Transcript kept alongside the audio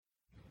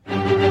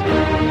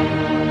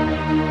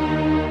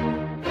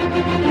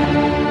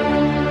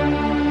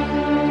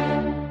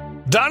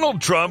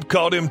Donald Trump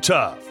called him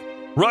tough.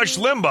 Rush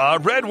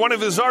Limbaugh read one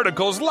of his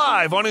articles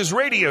live on his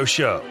radio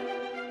show.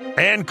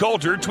 Ann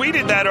Coulter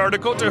tweeted that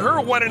article to her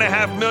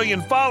 1.5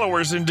 million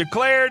followers and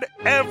declared,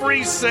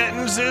 "Every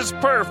sentence is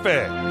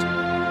perfect."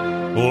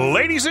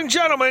 Ladies and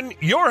gentlemen,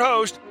 your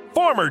host,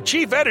 former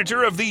chief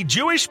editor of the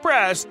Jewish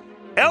Press,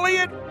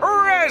 Elliot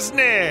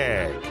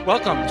Resnick.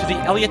 Welcome to the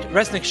Elliot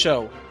Resnick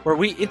Show, where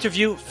we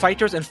interview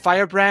fighters and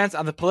firebrands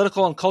on the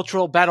political and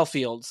cultural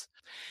battlefields.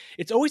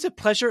 It's always a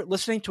pleasure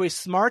listening to a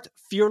smart,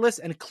 fearless,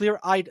 and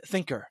clear-eyed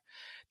thinker.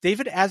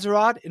 David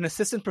Azerrad, an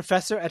assistant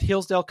professor at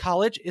Hilldale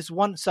College, is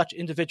one such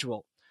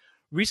individual.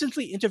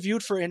 Recently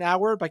interviewed for an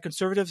hour by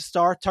conservative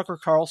star Tucker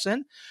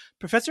Carlson,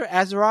 Professor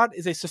Azerrad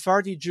is a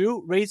Sephardi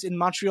Jew raised in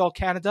Montreal,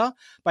 Canada,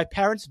 by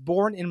parents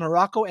born in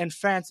Morocco and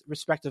France,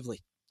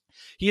 respectively.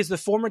 He is the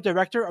former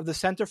director of the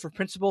Center for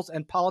Principles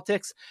and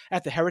Politics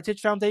at the Heritage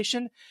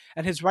Foundation,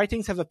 and his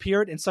writings have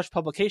appeared in such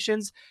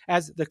publications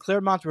as the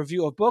Claremont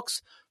Review of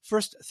Books,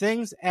 First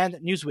Things, and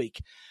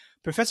Newsweek.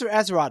 Professor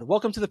Azerrad,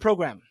 welcome to the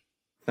program.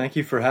 Thank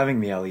you for having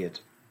me,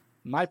 Elliot.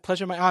 My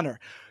pleasure, my honor.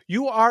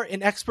 You are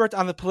an expert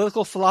on the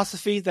political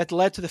philosophy that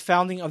led to the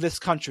founding of this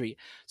country.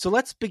 So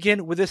let's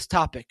begin with this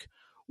topic.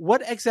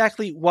 What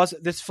exactly was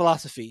this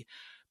philosophy?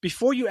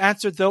 Before you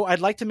answer, though, I'd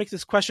like to make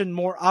this question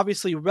more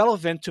obviously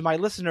relevant to my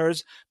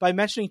listeners by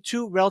mentioning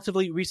two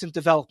relatively recent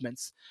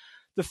developments.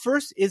 The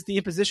first is the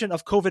imposition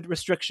of COVID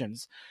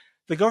restrictions.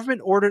 The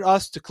government ordered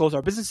us to close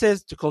our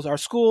businesses, to close our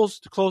schools,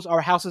 to close our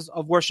houses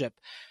of worship.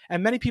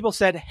 And many people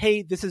said,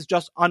 hey, this is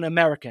just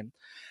un-American.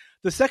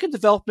 The second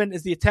development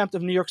is the attempt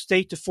of New York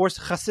State to force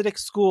Hasidic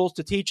schools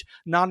to teach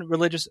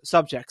non-religious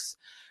subjects.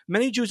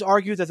 Many Jews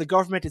argue that the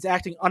government is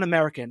acting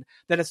un-American,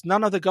 that it's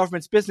none of the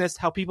government's business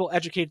how people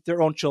educate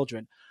their own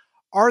children.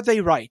 Are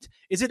they right?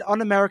 Is it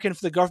un-American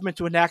for the government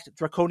to enact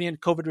draconian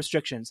COVID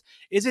restrictions?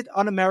 Is it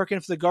un-American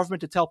for the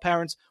government to tell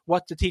parents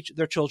what to teach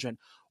their children?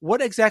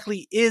 What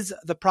exactly is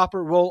the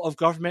proper role of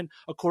government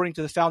according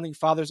to the founding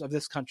fathers of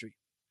this country?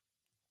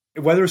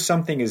 Whether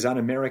something is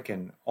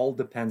un-American all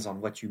depends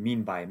on what you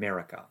mean by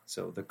America.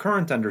 So the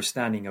current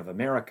understanding of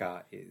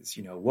America is,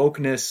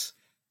 wokeness,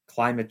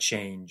 climate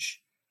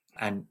change,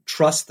 and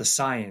trust the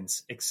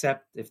science,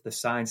 except if the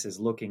science is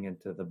looking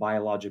into the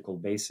biological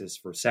basis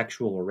for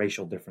sexual or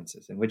racial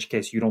differences, in which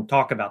case you don't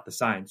talk about the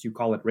science, you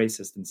call it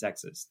racist and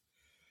sexist.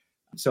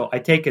 So I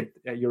take it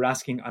you're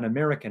asking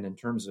un-American in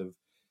terms of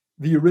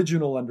the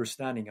original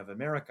understanding of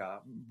America,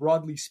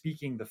 broadly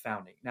speaking, the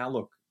founding. Now,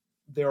 look,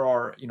 there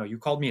are, you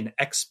called me an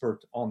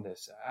expert on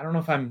this. I don't know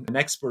if I'm an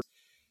expert.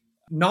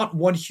 Not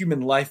one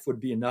human life would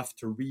be enough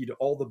to read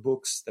all the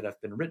books that have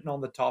been written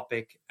on the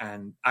topic,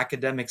 and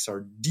academics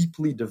are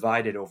deeply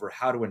divided over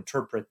how to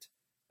interpret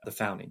the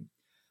founding.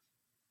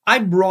 I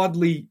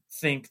broadly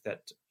think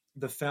that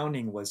the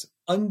founding was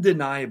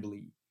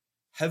undeniably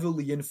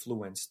heavily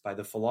influenced by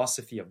the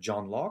philosophy of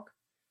John Locke,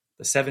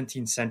 the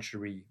 17th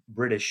century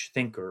British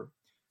thinker,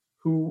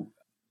 who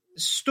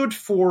stood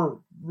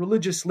for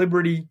religious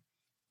liberty,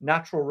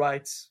 natural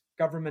rights,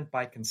 government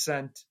by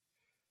consent,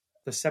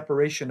 the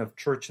separation of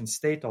church and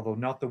state, although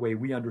not the way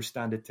we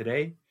understand it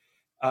today,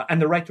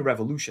 and the right to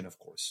revolution, of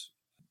course.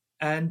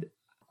 And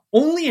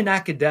only an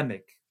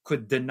academic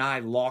could deny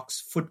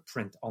Locke's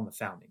footprint on the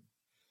founding.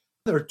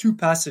 There are two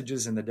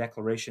passages in the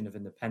Declaration of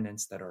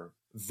Independence that are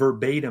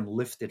verbatim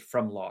lifted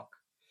from Locke.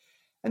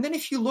 And then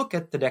if you look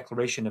at the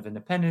Declaration of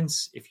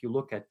Independence, if you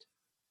look at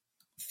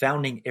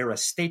founding era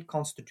state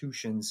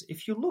constitutions,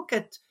 if you look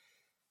at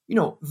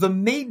the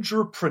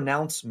major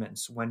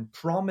pronouncements when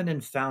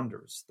prominent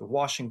founders, the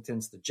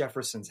Washingtons, the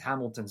Jeffersons,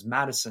 Hamiltons,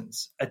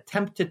 Madisons,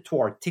 attempted to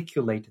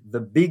articulate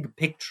the big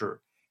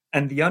picture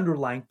and the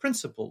underlying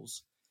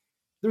principles,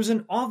 there's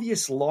an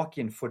obvious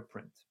Lockean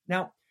footprint.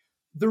 Now,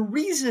 the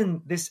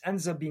reason this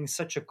ends up being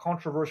such a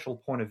controversial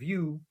point of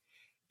view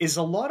is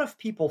a lot of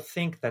people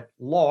think that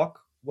Locke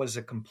was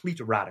a complete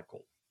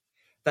radical,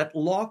 that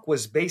Locke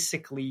was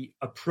basically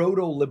a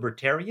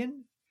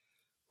proto-libertarian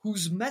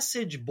whose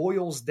message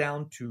boils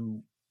down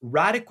to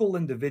radical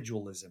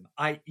individualism,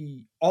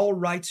 i.e., all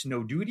rights,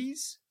 no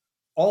duties,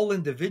 all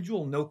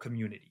individual, no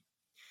community.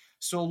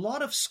 So a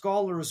lot of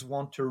scholars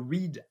want to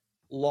read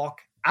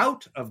Locke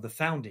out of the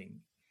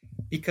founding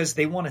because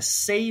they want to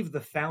save the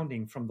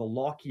founding from the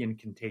Lockean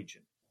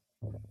contagion.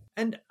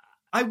 And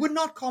I would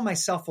not call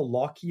myself a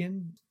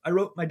Lockean. I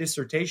wrote my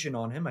dissertation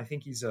on him. I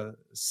think he's a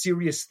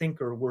serious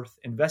thinker worth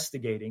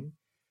investigating.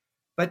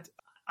 But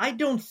I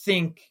don't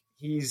think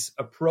he's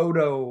a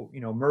proto,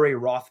 Murray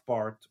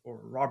Rothbard or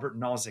Robert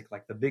Nozick,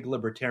 like the big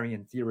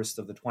libertarian theorist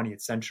of the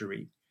 20th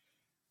century.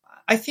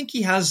 I think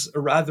he has a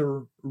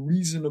rather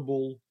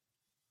reasonable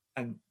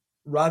and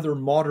rather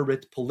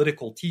moderate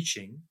political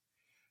teaching.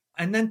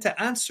 And then to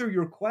answer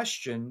your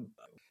question,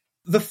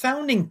 the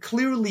founding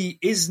clearly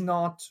is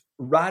not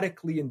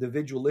radically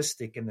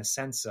individualistic in the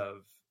sense of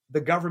the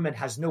government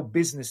has no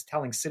business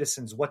telling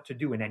citizens what to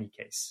do in any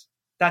case.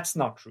 That's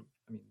not true.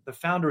 The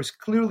founders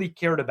clearly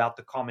cared about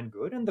the common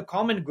good, and the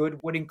common good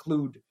would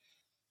include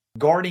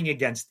guarding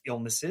against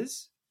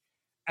illnesses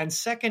And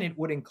second, it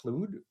would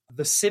include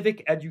the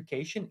civic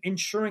education,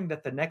 ensuring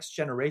that the next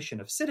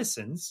generation of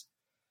citizens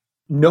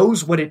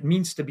knows what it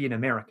means to be an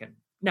American.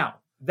 Now,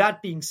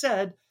 that being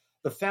said,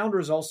 the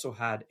founders also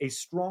had a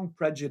strong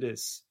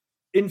prejudice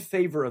in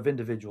favor of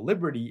individual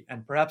liberty,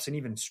 and perhaps an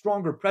even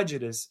stronger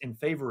prejudice in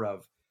favor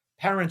of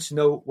parents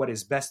know what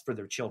is best for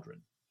their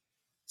children.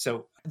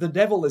 So the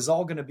devil is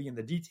all going to be in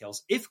the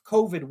details. If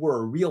COVID were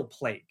a real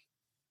plague,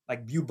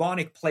 like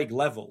bubonic plague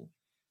level,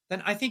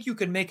 then I think you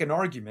could make an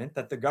argument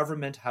that the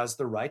government has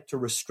the right to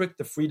restrict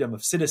the freedom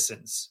of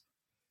citizens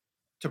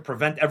to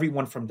prevent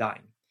everyone from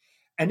dying.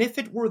 And if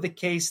it were the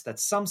case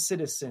that some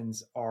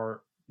citizens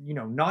are,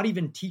 not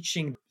even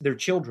teaching their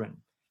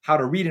children how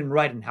to read and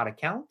write and how to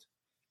count,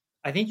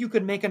 I think you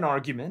could make an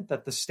argument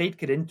that the state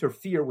could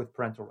interfere with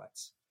parental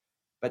rights.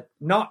 But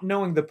not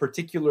knowing the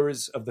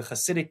particulars of the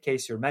Hasidic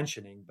case you're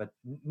mentioning, but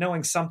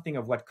knowing something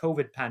of what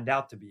COVID panned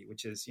out to be,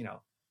 which is,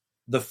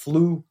 the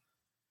flu,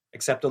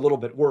 except a little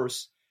bit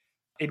worse,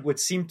 it would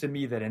seem to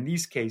me that in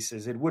these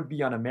cases, it would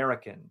be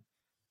un-American,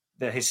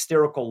 the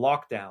hysterical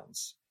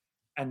lockdowns.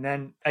 And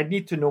then I'd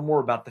need to know more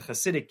about the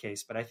Hasidic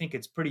case, but I think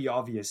it's pretty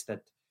obvious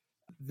that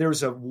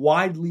there's a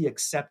widely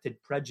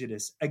accepted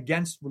prejudice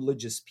against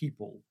religious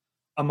people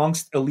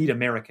amongst elite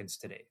Americans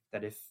today,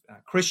 that if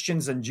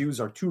Christians and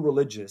Jews are too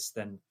religious,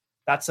 then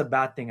that's a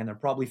bad thing, and they're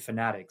probably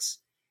fanatics.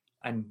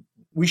 And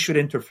we should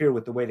interfere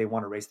with the way they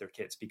want to raise their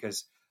kids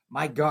because,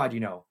 my God,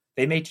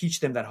 they may teach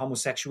them that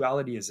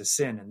homosexuality is a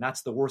sin, and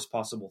that's the worst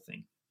possible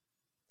thing.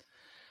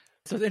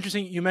 So it's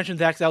interesting you mentioned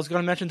that, because I was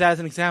going to mention that as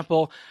an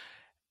example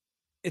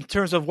in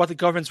terms of what the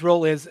government's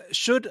role is.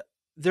 Should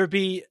there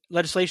be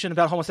legislation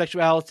about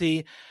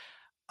homosexuality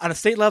on a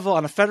state level,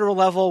 on a federal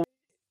level?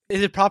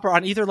 Is it proper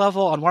on either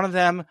level, on one of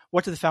them?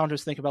 What do the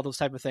founders think about those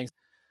type of things?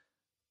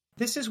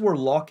 This is where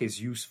Locke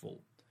is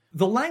useful.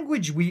 The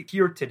language we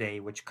hear today,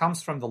 which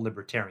comes from the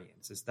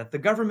libertarians, is that the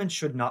government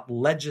should not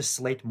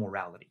legislate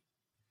morality.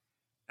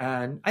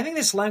 And I think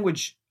this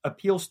language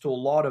appeals to a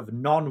lot of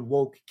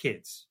non-woke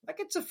kids. Like,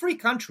 it's a free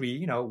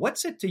country.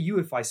 What's it to you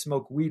if I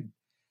smoke weed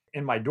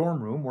in my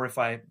dorm room or if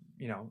I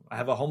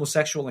have a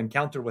homosexual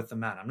encounter with a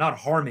man? I'm not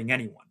harming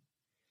anyone.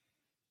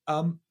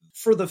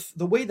 For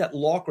the way that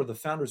Locke or the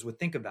founders would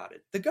think about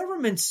it, the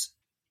government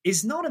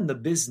is not in the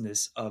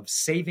business of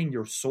saving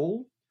your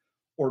soul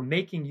or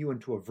making you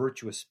into a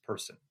virtuous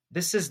person.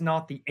 This is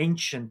not the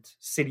ancient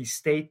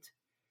city-state.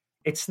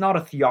 It's not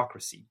a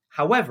theocracy.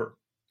 However,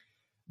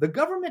 the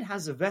government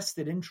has a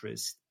vested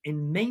interest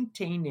in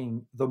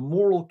maintaining the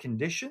moral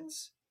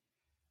conditions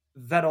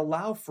that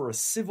allow for a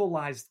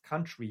civilized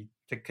country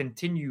to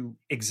continue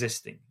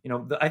existing.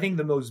 I think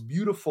the most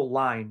beautiful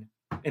line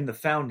in the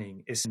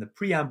founding is in the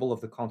preamble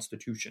of the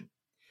Constitution.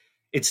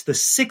 It's the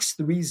sixth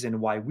reason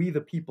why we, the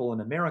people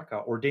in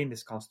America, ordain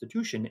this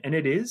Constitution, and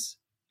it is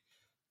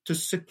to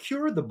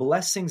secure the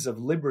blessings of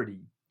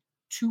liberty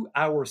to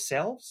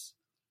ourselves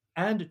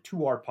and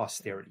to our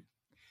posterity.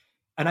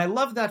 And I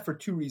love that for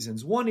two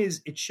reasons. One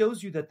is it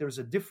shows you that there's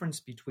a difference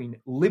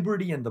between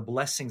liberty and the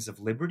blessings of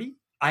liberty,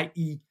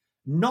 i.e.,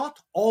 not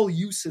all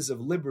uses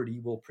of liberty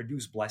will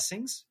produce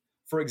blessings.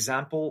 For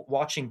example,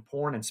 watching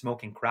porn and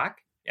smoking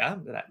crack. Yeah,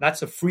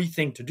 that's a free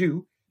thing to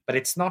do, but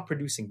it's not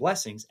producing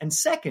blessings. And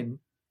second,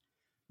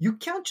 you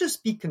can't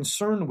just be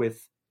concerned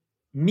with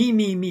me.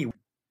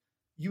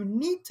 You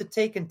need to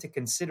take into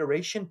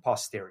consideration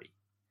posterity.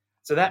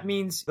 So that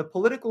means the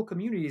political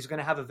community is going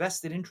to have a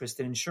vested interest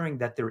in ensuring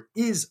that there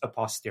is a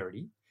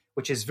posterity,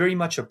 which is very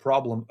much a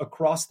problem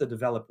across the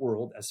developed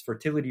world as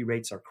fertility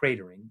rates are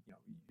cratering.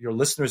 Your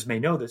listeners may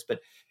know this,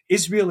 but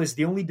Israel is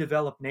the only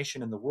developed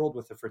nation in the world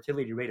with a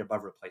fertility rate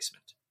above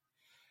replacement.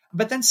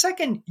 But then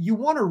second, you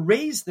want to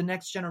raise the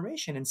next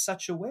generation in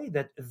such a way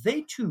that they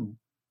too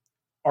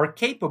are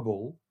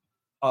capable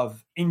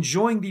of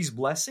enjoying these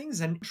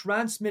blessings and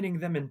transmitting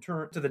them in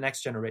turn to the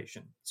next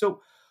generation.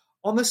 So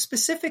on the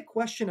specific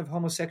question of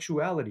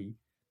homosexuality,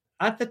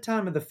 at the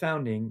time of the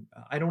founding,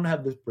 I don't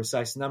have the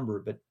precise number,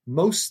 but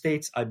most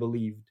states, I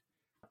believed,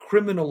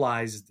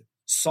 criminalized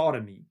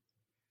sodomy.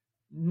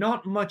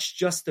 Not much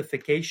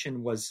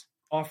justification was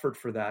offered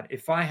for that.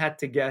 If I had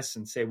to guess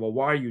and say, well,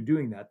 why are you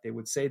doing that? They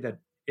would say that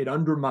it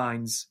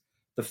undermines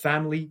the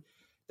family,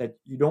 that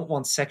you don't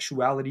want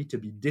sexuality to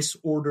be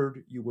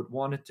disordered. You would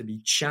want it to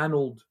be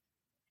channeled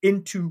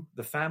into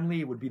the family.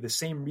 It would be the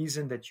same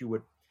reason that you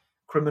would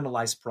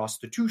criminalize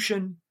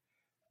prostitution.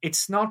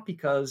 It's not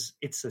because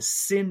it's a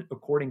sin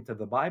according to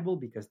the Bible,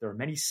 because there are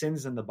many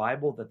sins in the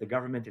Bible that the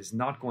government is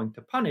not going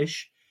to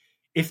punish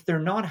if they're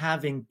not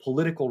having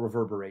political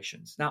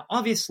reverberations. Now,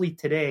 obviously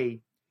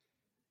today,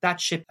 that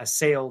ship has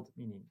sailed,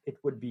 meaning it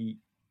would be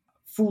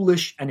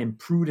foolish and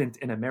imprudent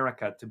in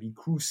America to be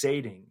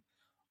crusading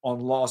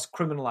on laws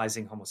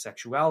criminalizing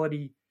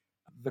homosexuality.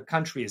 The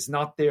country is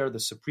not there. The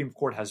Supreme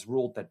Court has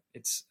ruled that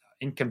it's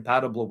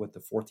incompatible with the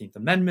 14th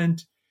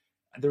Amendment.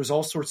 There's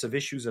all sorts of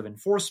issues of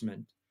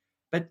enforcement.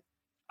 But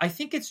I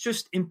think it's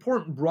just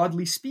important,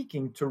 broadly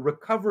speaking, to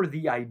recover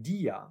the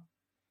idea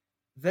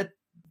that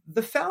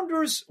the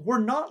founders were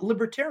not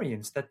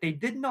libertarians, that they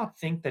did not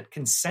think that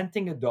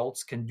consenting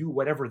adults can do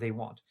whatever they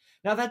want.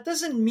 Now, that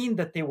doesn't mean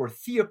that they were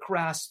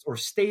theocrats or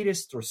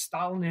statists or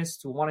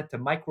Stalinists who wanted to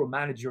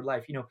micromanage your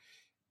life.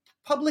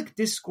 Public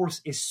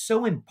discourse is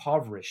so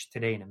impoverished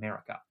today in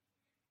America.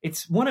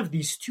 It's one of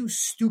these two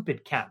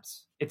stupid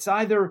camps. It's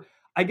either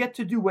I get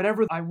to do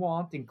whatever I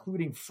want,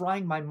 including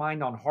frying my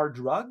mind on hard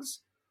drugs,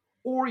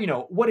 or,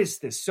 what is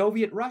this,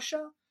 Soviet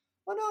Russia?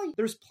 Well, no,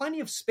 there's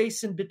plenty of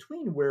space in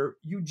between where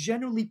you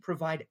generally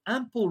provide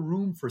ample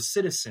room for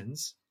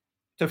citizens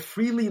to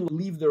freely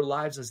live their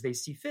lives as they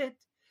see fit.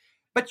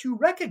 But you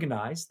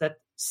recognize that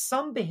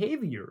some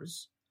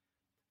behaviors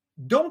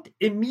don't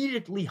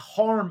immediately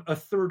harm a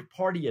third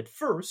party at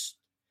first,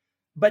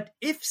 but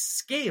if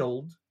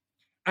scaled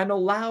and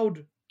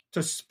allowed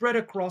to spread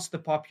across the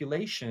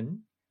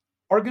population,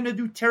 are going to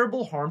do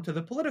terrible harm to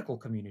the political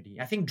community.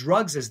 I think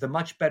drugs is the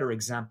much better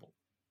example,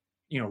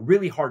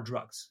 really hard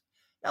drugs.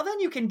 Now, then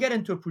you can get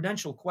into a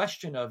prudential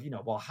question of,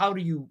 how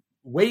do you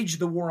wage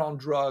the war on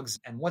drugs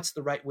and what's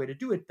the right way to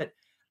do it? But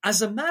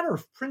as a matter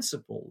of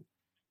principle,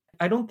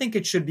 I don't think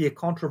it should be a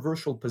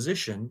controversial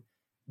position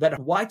that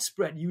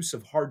widespread use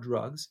of hard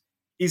drugs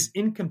is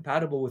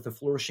incompatible with a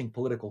flourishing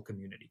political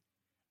community,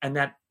 and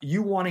that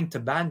you wanting to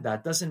ban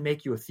that doesn't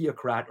make you a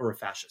theocrat or a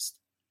fascist.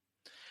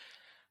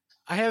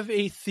 I have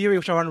a theory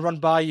which I want to run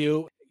by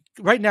you.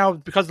 Right now,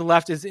 because the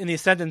left is in the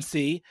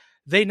ascendancy,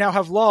 they now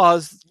have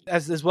laws,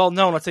 as is well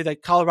known. Let's say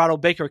that Colorado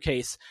baker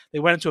case. They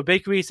went into a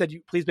bakery, said,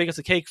 please bake us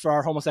a cake for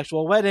our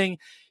homosexual wedding.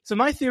 So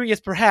my theory is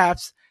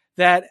perhaps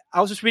that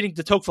I was just reading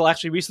de Tocqueville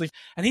actually recently,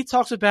 and he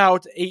talks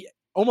about a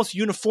almost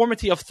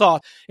uniformity of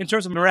thought in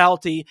terms of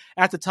morality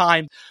at the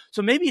time.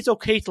 So maybe it's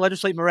okay to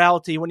legislate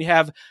morality when you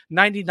have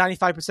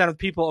 90-95% of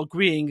people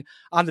agreeing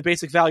on the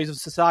basic values of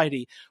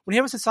society. When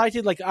you have a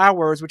society like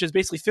ours, which is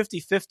basically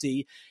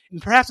 50-50,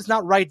 and perhaps it's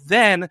not right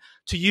then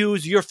to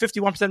use your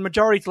 51%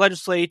 majority to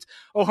legislate,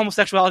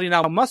 homosexuality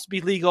now must be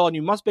legal and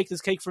you must bake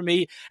this cake for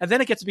me, and then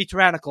it gets to be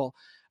tyrannical.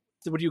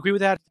 Would you agree with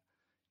that?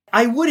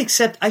 I would,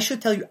 except I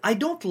should tell you, I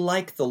don't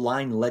like the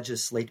line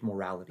legislate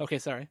morality. Okay,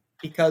 sorry.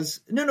 Because,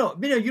 no,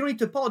 you don't need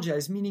to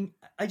apologize. Meaning,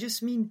 I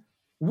just mean,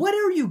 what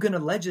are you going to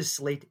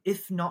legislate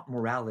if not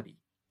morality?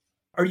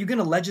 Are you going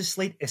to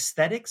legislate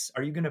aesthetics?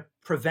 Are you going to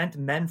prevent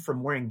men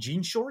from wearing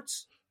jean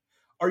shorts?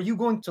 Are you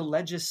going to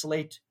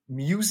legislate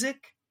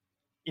music,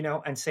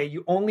 and say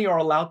you only are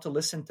allowed to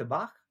listen to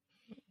Bach?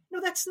 No,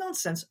 that's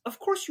nonsense. Of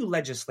course you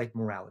legislate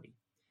morality.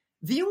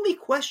 The only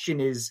question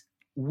is,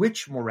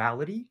 which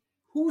morality?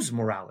 Whose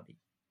morality?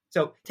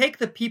 So take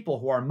the people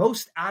who are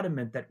most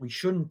adamant that we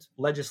shouldn't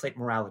legislate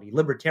morality,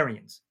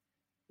 libertarians.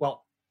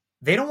 Well,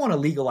 they don't want to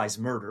legalize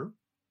murder.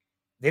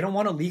 They don't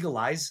want to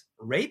legalize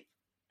rape.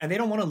 And they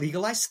don't want to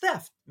legalize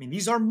theft. I mean,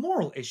 these are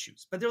moral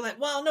issues. But they're like,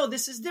 well, no,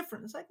 this is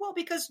different. It's like, well,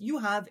 because you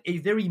have a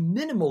very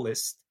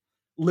minimalist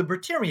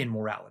libertarian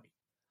morality.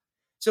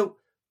 So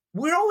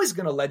we're always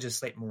going to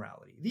legislate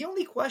morality. The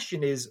only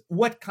question is,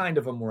 what kind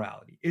of a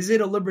morality? Is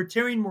it a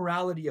libertarian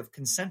morality of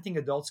consenting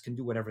adults can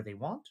do whatever they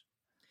want?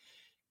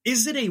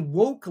 Is it a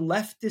woke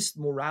leftist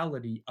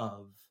morality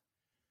of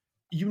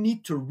you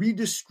need to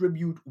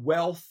redistribute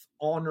wealth,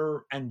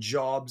 honor, and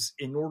jobs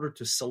in order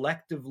to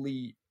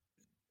selectively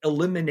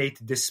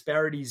eliminate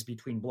disparities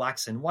between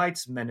blacks and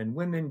whites, men and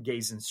women,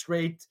 gays and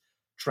straight,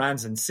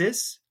 trans and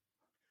cis?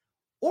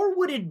 Or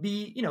would it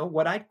be,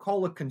 what I'd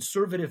call a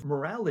conservative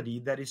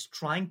morality that is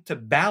trying to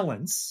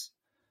balance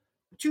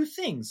two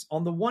things?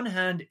 On the one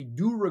hand, a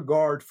due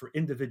regard for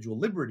individual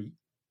liberty,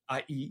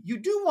 i.e., you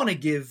do want to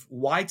give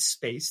wide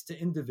space to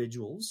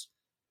individuals.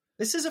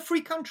 This is a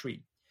free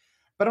country.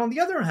 But on the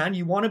other hand,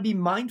 you want to be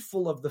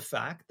mindful of the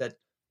fact that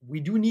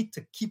we do need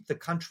to keep the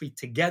country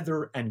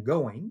together and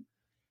going,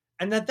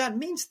 and that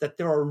means that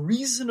there are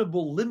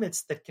reasonable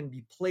limits that can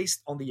be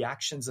placed on the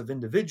actions of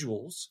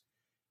individuals,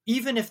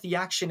 even if the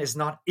action is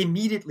not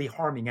immediately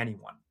harming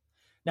anyone.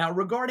 Now,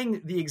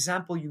 regarding the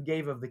example you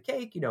gave of the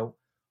cake,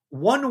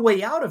 one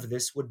way out of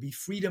this would be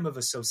freedom of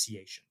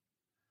association.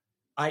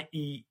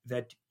 I.e.,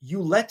 that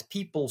you let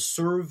people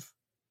serve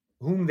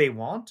whom they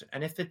want.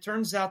 And if it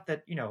turns out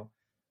that,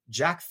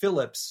 Jack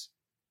Phillips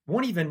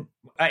won't even,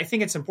 I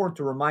think it's important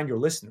to remind your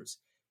listeners,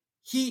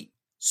 he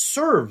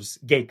serves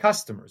gay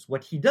customers.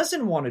 What he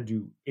doesn't want to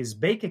do is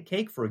bake a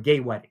cake for a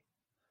gay wedding.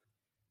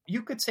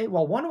 You could say,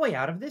 well, one way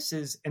out of this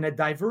is in a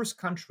diverse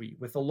country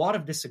with a lot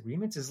of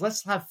disagreements is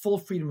let's have full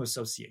freedom of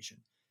association.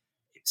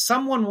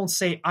 Someone will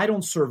say, I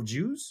don't serve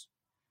Jews.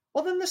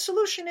 Well, then the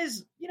solution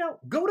is,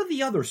 go to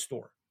the other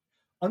store.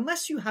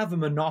 Unless you have a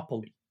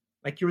monopoly,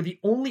 like you're the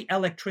only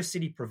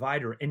electricity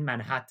provider in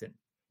Manhattan,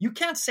 you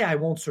can't say I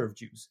won't serve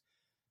Jews.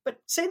 But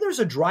say there's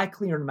a dry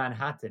cleaner in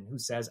Manhattan who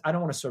says, I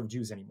don't want to serve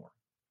Jews anymore.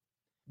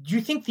 Do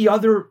you think the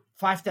other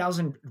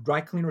 5,000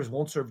 dry cleaners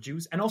won't serve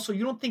Jews? And also,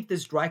 you don't think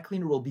this dry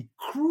cleaner will be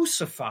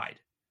crucified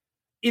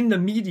in the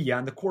media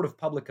and the court of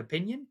public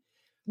opinion?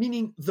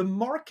 Meaning the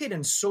market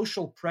and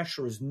social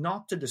pressures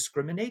not to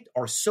discriminate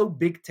are so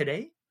big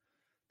today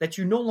that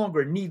you no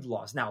longer need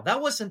laws. Now,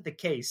 that wasn't the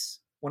case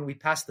when we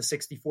passed the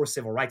 1964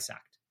 Civil Rights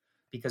Act.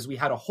 because we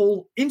had a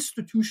whole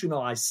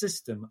institutionalized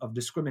system of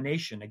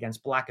discrimination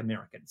against Black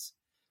Americans.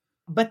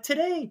 But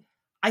today,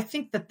 I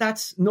think that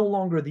that's no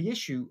longer the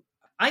issue.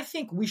 I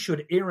think we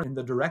should err in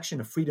the direction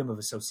of freedom of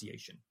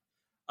association,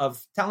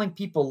 of telling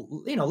people,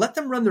 let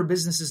them run their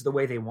businesses the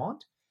way they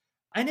want.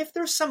 And if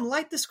there's some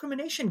light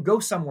discrimination, go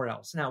somewhere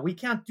else. Now, we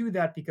can't do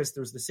that because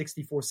there's the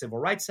 1964 Civil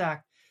Rights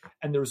Act,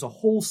 and there's a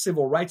whole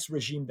civil rights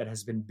regime that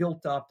has been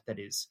built up that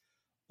is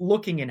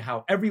looking in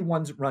how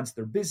everyone runs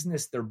their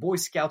business, their Boy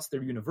Scouts,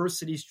 their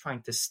universities,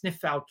 trying to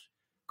sniff out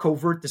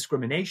covert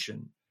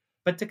discrimination.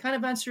 But to kind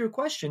of answer your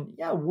question,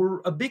 yeah, we're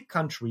a big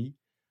country.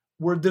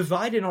 We're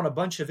divided on a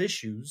bunch of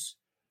issues.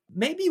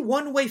 Maybe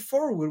one way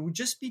forward would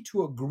just be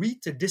to agree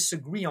to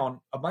disagree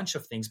on a bunch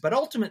of things. But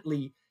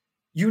ultimately,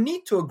 you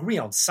need to agree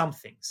on some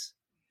things.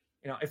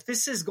 If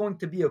this is going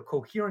to be a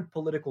coherent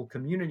political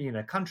community in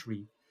a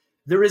country,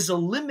 there is a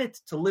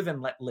limit to live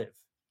and let live.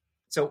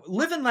 So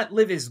live and let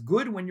live is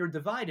good when you're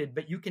divided,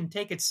 but you can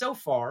take it so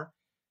far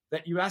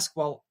that you ask,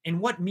 well, in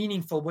what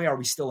meaningful way are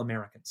we still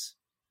Americans?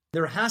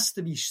 There has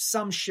to be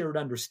some shared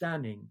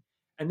understanding.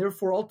 And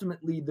therefore,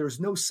 ultimately, there's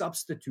no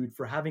substitute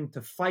for having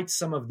to fight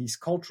some of these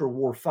cultural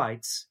war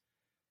fights.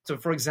 So,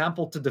 for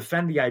example, to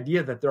defend the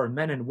idea that there are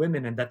men and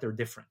women and that they're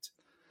different.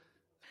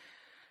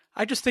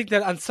 I just think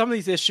that on some of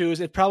these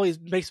issues, it probably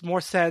makes more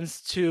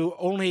sense to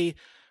only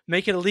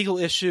make it a legal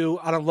issue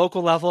on a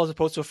local level as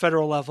opposed to a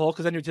federal level,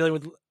 because then you're dealing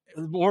with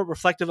more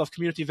reflective of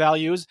community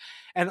values,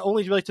 and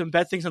only really to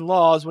embed things in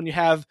laws when you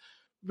have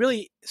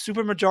really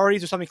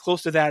supermajorities or something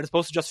close to that as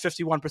opposed to just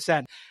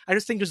 51%. I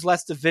just think there's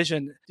less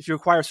division if you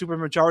require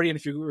supermajority and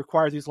if you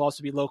require these laws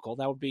to be local.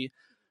 That would be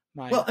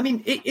my... Well, I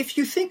mean, if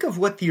you think of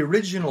what the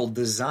original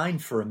design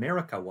for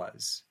America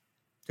was,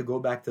 to go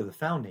back to the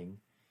founding,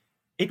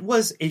 it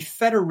was a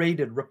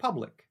federated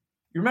republic.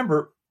 You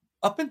remember,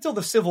 up until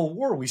the Civil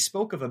War, we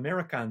spoke of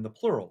America in the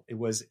plural. It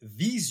was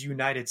these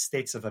United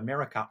States of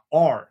America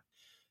are.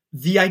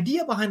 The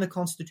idea behind the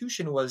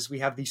Constitution was we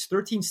have these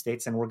 13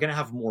 states and we're going to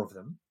have more of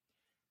them.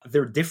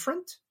 They're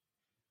different.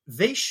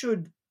 They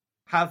should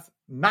have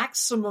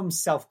maximum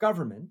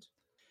self-government,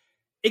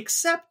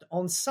 except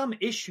on some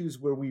issues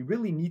where we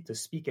really need to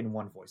speak in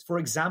one voice. For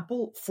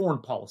example, foreign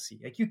policy.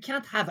 Like, you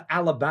can't have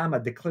Alabama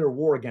declare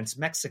war against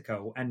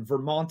Mexico and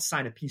Vermont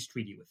sign a peace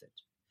treaty with it.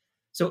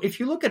 So if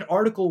you look at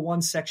Article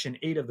 1, Section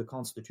 8 of the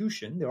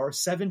Constitution, there are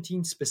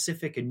 17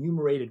 specific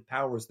enumerated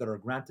powers that are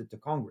granted to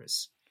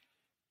Congress.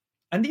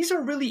 And these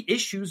are really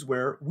issues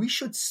where we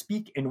should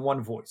speak in one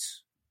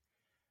voice.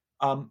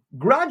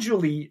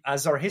 Gradually,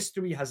 as our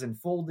history has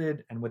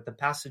unfolded, and with the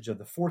passage of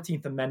the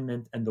 14th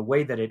Amendment and the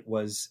way that it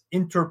was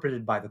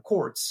interpreted by the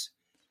courts,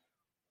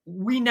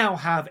 we now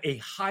have a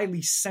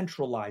highly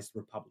centralized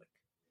republic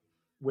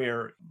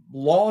where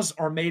laws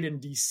are made in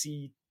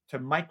DC to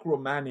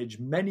micromanage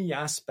many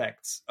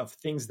aspects of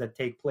things that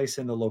take place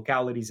in the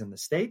localities in the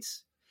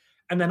states.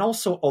 And then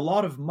also a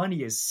lot of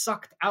money is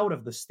sucked out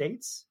of the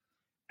states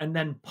and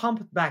then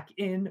pumped back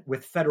in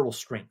with federal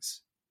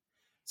strings.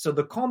 So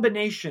the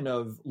combination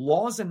of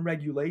laws and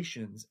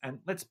regulations, and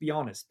let's be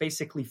honest,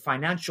 basically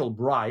financial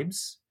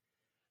bribes,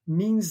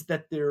 means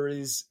that there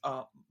is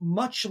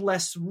much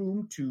less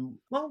room to,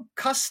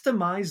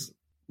 customize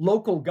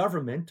local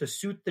government to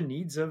suit the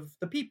needs of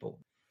the people.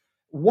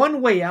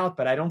 One way out,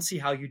 but I don't see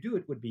how you do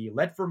it, would be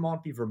let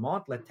Vermont be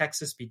Vermont, let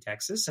Texas be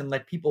Texas, and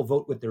let people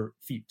vote with their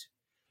feet.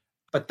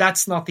 But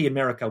that's not the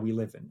America we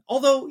live in.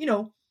 Although,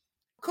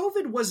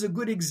 COVID was a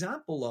good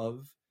example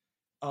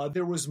of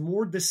there was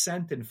more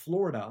dissent in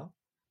Florida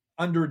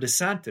under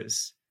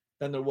DeSantis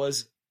than there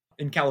was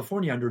in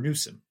California under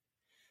Newsom.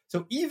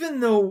 So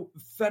even though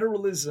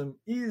federalism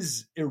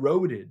is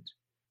eroded,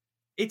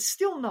 it's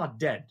still not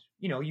dead.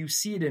 You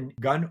see it in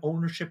gun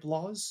ownership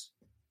laws,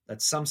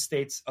 that some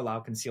states allow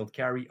concealed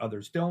carry,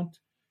 others don't.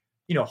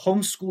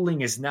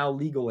 Homeschooling is now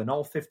legal in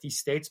all 50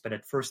 states, but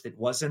at first it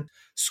wasn't.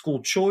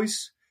 School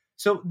choice.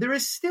 So there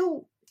is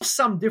still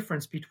some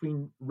difference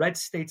between red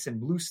states and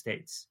blue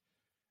states.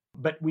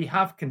 But we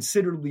have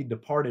considerably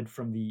departed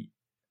from the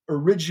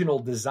original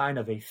design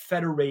of a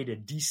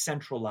federated,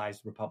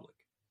 decentralized republic.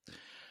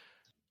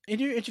 In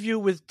your interview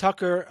with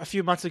Tucker a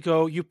few months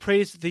ago, you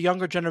praised the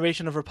younger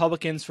generation of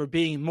Republicans for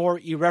being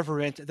more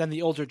irreverent than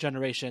the older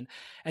generation,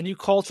 and you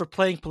called for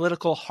playing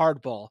political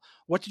hardball.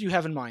 What did you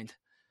have in mind?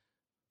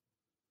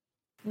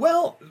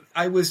 Well,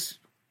 I was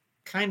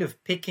kind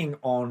of picking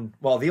on,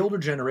 the older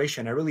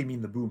generation, I really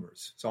mean the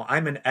boomers. So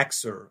I'm an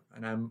Xer,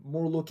 and I'm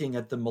more looking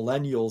at the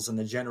millennials and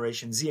the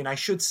Generation Z. And I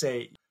should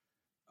say,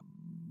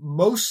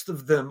 most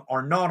of them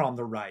are not on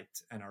the right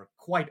and are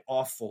quite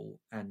awful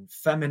and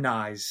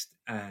feminized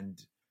and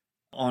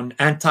on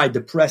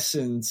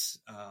antidepressants,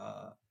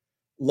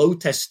 low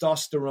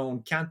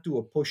testosterone, can't do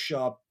a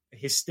push-up,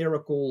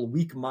 hysterical,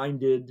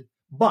 weak-minded.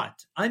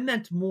 But I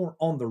meant more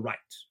on the right.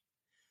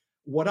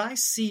 What I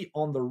see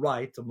on the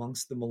right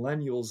amongst the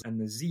millennials and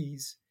the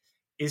Zs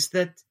is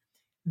that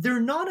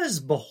they're not as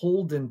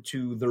beholden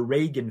to the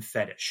Reagan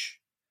fetish.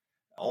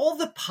 all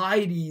the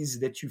pieties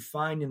that you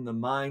find in the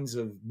minds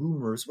of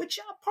boomers, which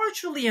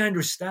partially I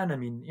understand. I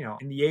mean,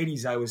 in the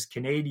 80s, I was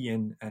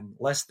Canadian and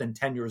less than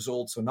 10 years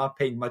old, so not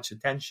paying much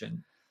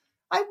attention.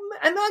 I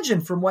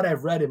imagine from what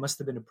I've read, it must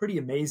have been a pretty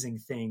amazing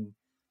thing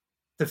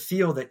to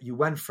feel that you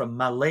went from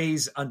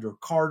malaise under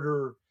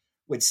Carter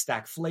with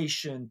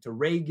stagflation to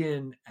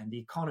Reagan, and the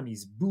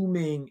economy's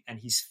booming, and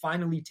he's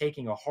finally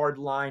taking a hard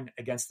line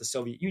against the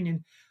Soviet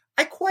Union.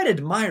 I quite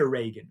admire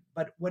Reagan,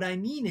 but what I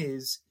mean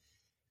is,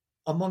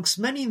 amongst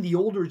many in the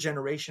older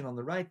generation on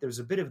the right, there's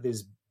a bit of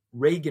this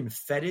Reagan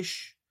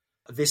fetish,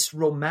 this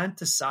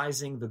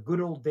romanticizing the good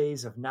old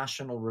days of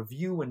National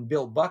Review and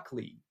Bill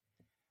Buckley,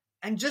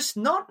 and just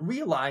not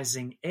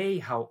realizing, A,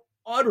 how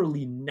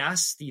utterly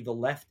nasty the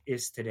left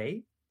is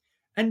today,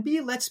 and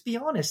B, let's be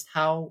honest,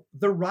 how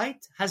the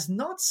right has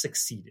not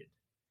succeeded.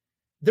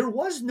 There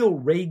was no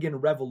Reagan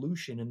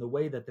revolution in the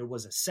way that there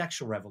was a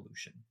sexual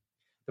revolution.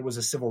 There was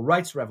a civil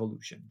rights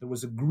revolution. There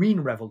was a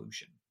green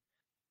revolution.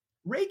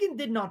 Reagan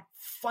did not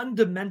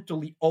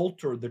fundamentally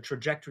alter the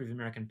trajectory of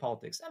American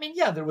politics. I mean,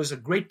 yeah, there was a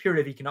great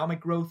period of economic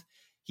growth.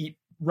 He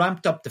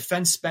ramped up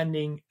defense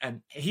spending,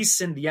 and he's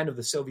seen the end of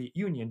the Soviet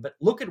Union. But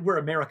look at where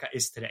America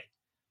is today.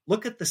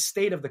 Look at the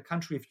state of the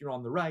country if you're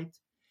on the right.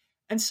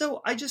 And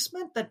so I just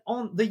meant that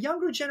the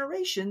younger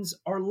generations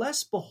are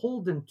less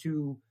beholden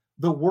to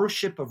the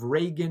worship of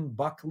Reagan,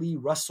 Buckley,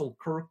 Russell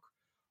Kirk,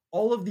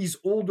 all of these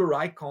older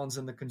icons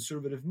in the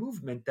conservative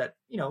movement that,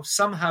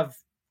 some have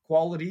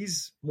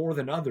qualities more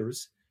than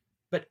others.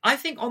 But I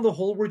think on the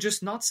whole, we're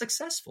just not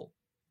successful.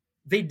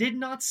 They did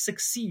not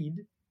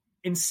succeed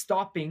in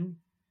stopping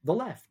the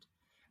left.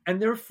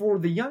 And therefore,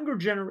 the younger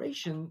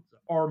generation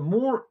are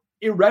more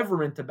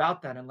irreverent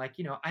about that. And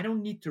I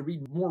don't need to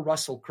read more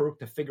Russell Kirk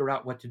to figure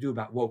out what to do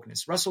about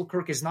wokeness. Russell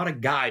Kirk is not a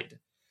guide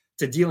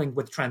to dealing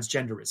with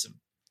transgenderism.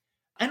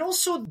 And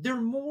also they're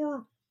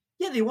more,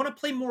 they want to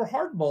play more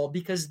hardball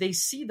because they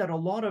see that a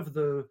lot of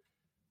the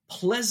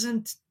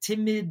pleasant,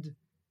 timid,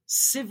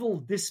 civil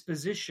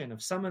disposition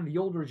of some in the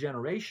older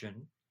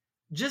generation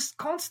just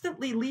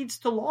constantly leads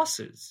to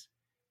losses.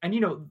 And,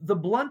 the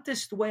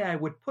bluntest way I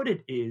would put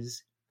it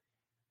is,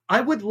 I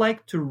would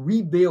like to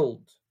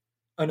rebuild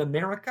an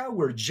America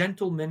where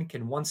gentlemen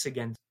can once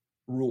again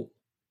rule.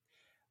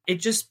 It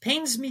just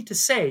pains me to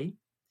say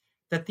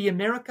that the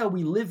America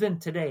we live in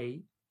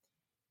today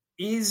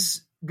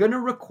is going to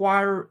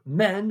require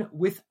men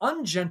with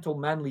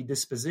ungentlemanly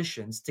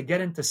dispositions to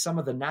get into some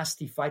of the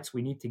nasty fights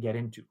we need to get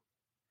into.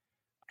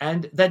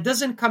 And that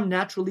doesn't come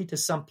naturally to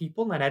some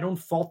people, and I don't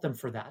fault them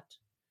for that.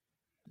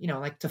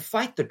 To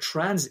fight the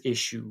trans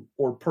issue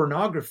or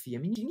pornography, I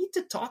mean, you need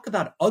to talk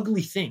about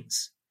ugly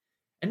things.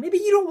 And maybe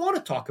you don't want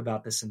to talk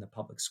about this in the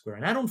public square,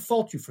 and I don't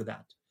fault you for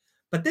that.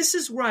 But this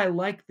is where I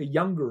like the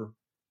younger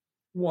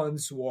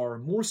ones who are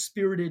more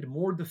spirited,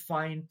 more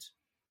defiant,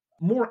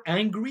 more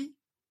angry,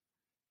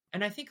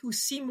 and I think who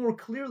see more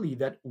clearly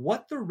that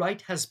what the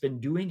right has been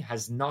doing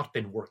has not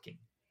been working.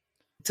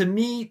 To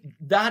me,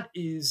 that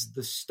is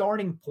the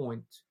starting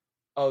point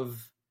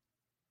of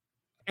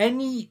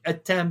any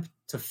attempt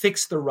to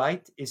fix the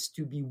right, is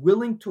to be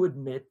willing to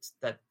admit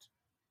that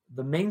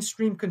the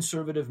mainstream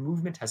conservative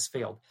movement has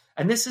failed.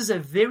 And this is a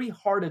very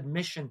hard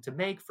admission to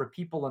make for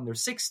people in their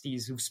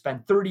 60s who've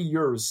spent 30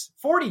 years,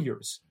 40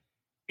 years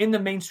in the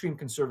mainstream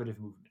conservative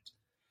movement.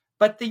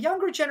 But the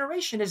younger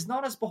generation is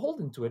not as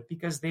beholden to it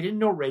because they didn't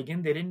know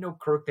Reagan, they didn't know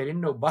Kirk, they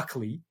didn't know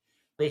Buckley.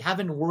 They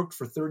haven't worked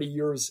for 30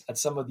 years at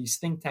some of these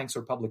think tanks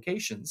or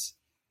publications.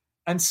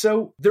 And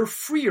so they're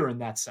freer in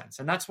that sense.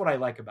 And that's what I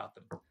like about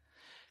them.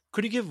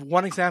 Could you give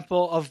one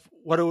example of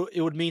what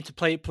it would mean to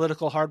play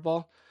political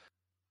hardball?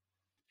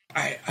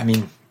 I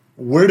mean,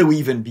 where do we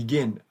even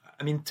begin?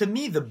 I mean, to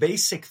me, the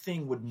basic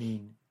thing would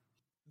mean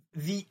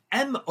the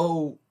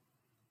MO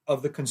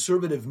of the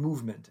conservative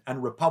movement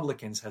and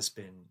Republicans has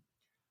been,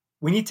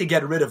 we need to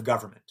get rid of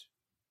government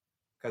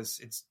because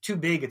it's too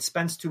big, it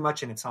spends too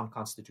much, and it's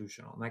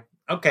unconstitutional. I'm like,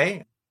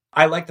 okay,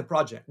 I like the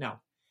project. Now,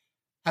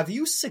 have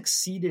you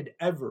succeeded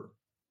ever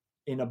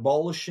in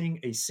abolishing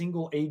a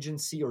single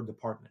agency or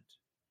department?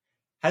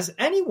 Has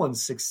anyone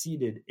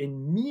succeeded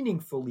in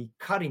meaningfully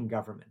cutting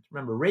government?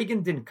 Remember,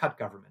 Reagan didn't cut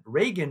government.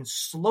 Reagan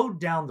slowed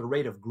down the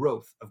rate of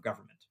growth of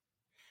government.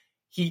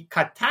 He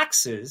cut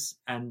taxes,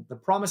 and the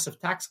promise of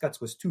tax cuts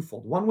was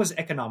twofold. One was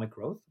economic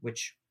growth,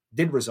 which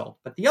did result,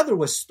 but the other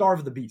was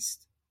starve the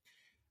beast.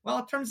 Well,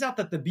 it turns out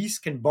that the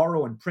beast can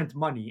borrow and print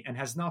money and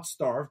has not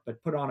starved,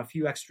 but put on a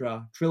few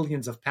extra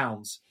trillions of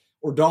pounds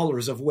or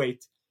dollars of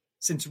weight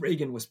since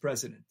Reagan was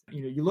president.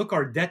 You look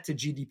our debt to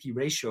GDP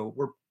ratio,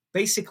 we're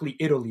basically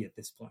Italy at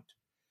this point.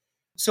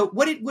 So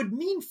what it would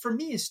mean for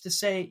me is to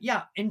say,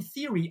 yeah, in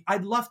theory,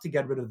 I'd love to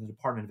get rid of the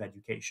Department of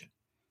Education.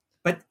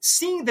 But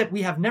seeing that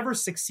we have never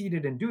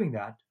succeeded in doing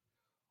that,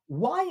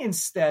 why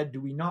instead do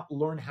we not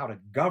learn how to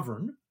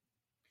govern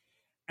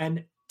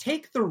and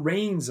take the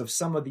reins of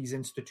some of these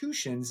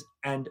institutions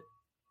and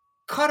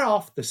cut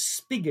off the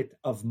spigot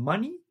of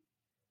money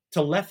to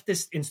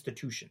leftist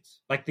institutions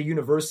like the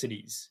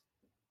universities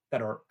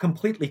that are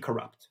completely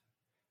corrupt?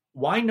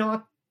 Why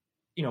not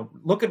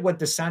look at what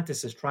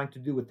DeSantis is trying to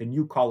do with the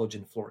new college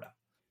in Florida.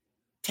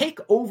 Take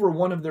over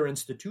one of their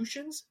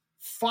institutions,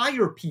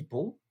 fire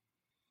people,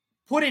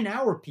 put in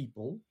our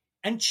people,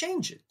 and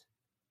change it.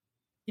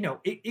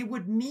 It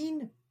would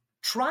mean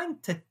trying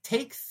to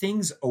take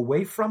things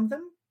away from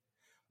them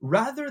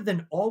rather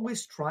than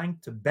always trying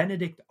to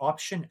Benedict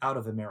option out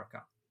of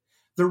America.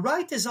 The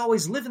right is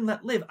always live and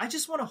let live. I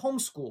just want to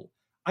homeschool.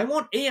 I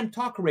want AM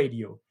talk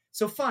radio.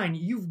 So fine,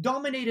 you've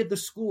dominated the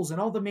schools and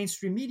all the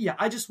mainstream media.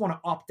 I just want to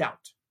opt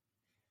out.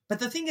 But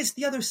the thing is,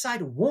 the other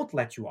side won't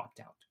let you opt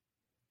out.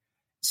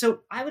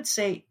 So I would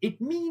say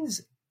it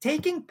means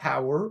taking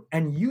power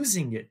and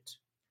using it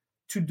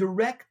to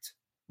direct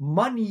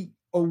money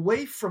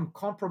away from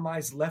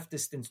compromised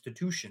leftist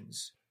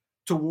institutions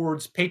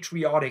towards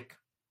patriotic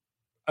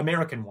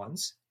American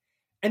ones.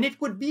 And it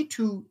would be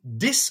to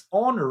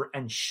dishonor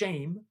and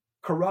shame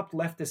corrupt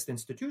leftist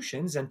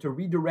institutions and to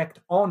redirect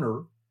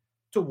honor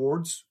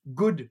towards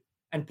good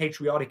and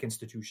patriotic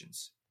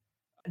institutions.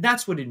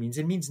 That's what it means.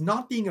 It means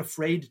not being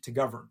afraid to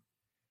govern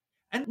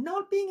and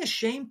not being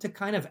ashamed to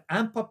kind of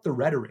amp up the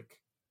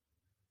rhetoric.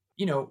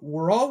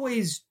 We're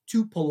always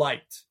too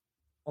polite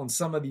on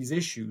some of these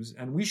issues,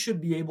 and we should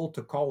be able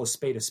to call a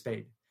spade a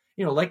spade.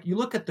 Like you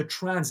look at the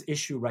trans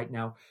issue right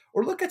now,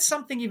 or look at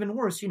something even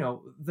worse.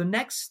 The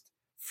next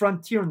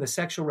frontier in the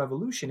sexual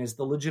revolution is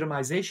the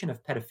legitimization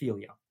of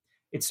pedophilia.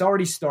 It's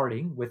already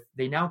starting with,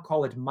 they now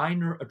call it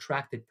minor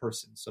attracted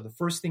persons. So the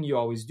first thing you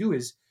always do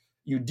is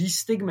you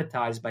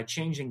destigmatize by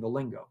changing the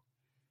lingo.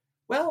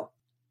 Well,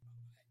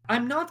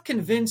 I'm not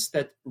convinced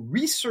that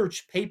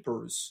research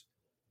papers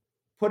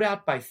put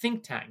out by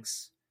think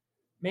tanks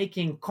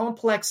making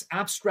complex,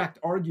 abstract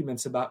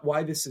arguments about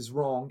why this is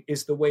wrong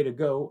is the way to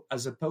go,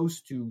 as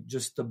opposed to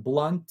just the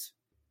blunt,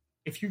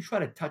 if you try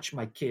to touch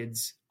my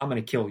kids, I'm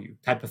going to kill you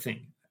type of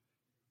thing.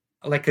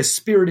 Like a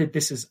spirited,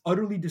 this is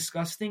utterly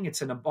disgusting.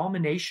 It's an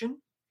abomination.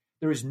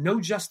 There is no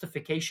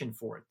justification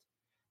for it.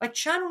 Like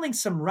channeling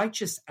some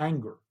righteous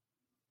anger.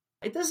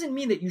 It doesn't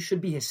mean that you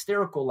should be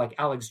hysterical like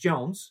Alex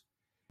Jones,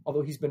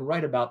 although he's been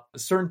right about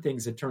certain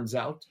things, it turns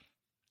out.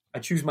 I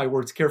choose my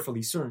words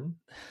carefully, certain.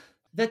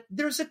 That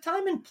there's a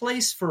time and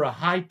place for a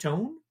high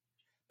tone,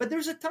 but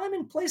there's a time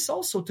and place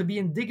also to be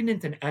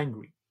indignant and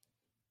angry.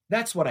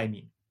 That's what I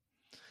mean.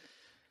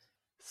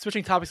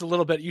 Switching topics a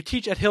little bit, you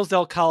teach at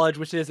Hilldale College,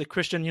 which is a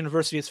Christian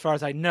university as far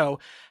as I know.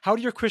 How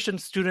do your Christian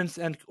students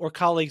or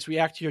colleagues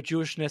react to your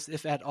Jewishness,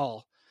 if at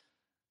all?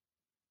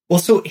 Well,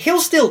 so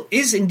Hilldale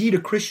is indeed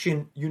a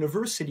Christian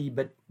university,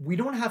 but we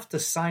don't have to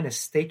sign a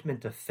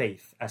statement of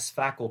faith as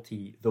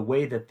faculty the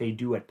way that they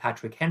do at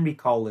Patrick Henry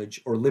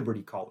College or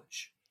Liberty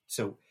College.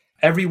 So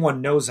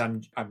everyone knows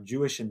I'm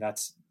Jewish, and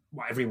that's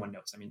why everyone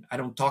knows. I mean, I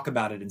don't talk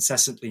about it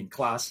incessantly in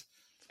class.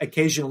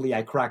 Occasionally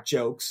I crack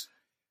jokes.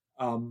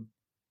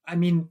 I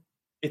mean,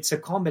 it's a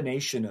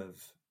combination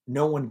of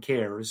no one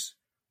cares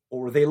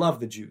or they love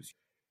the Jews.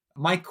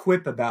 My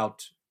quip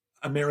about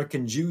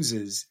American Jews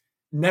is,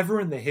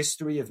 never in the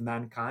history of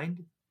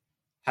mankind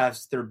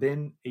has there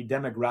been a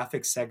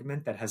demographic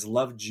segment that has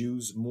loved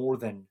Jews more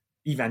than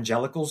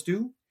evangelicals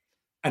do.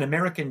 And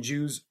American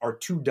Jews are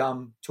too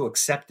dumb to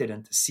accept it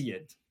and to see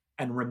it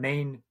and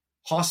remain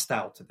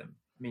hostile to them.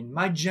 I mean,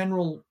 my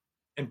general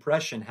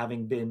impression,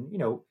 having been,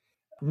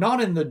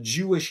 not in the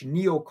Jewish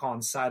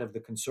neocon side of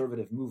the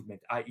conservative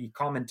movement, i.e.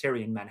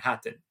 commentary in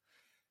Manhattan,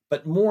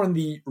 but more on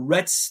the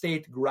red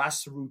state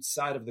grassroots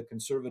side of the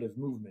conservative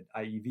movement,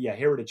 i.e. via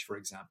Heritage, for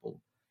example.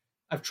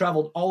 I've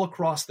traveled all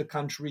across the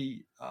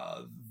country.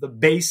 The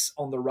base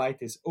on the right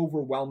is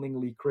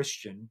overwhelmingly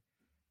Christian.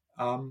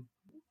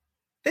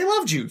 They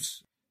love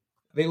Jews.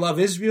 They love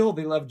Israel.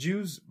 They love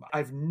Jews.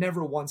 I've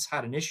never once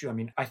had an issue. I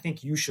mean, I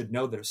think you should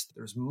know there's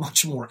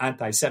much more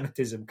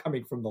anti-Semitism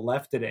coming from the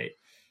left today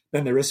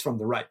than there is from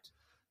the right.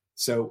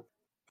 So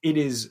it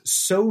is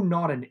so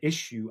not an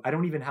issue. I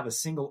don't even have a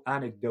single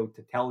anecdote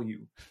to tell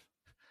you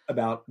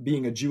about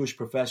being a Jewish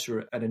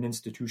professor at an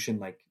institution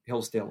like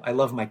Hilldale. I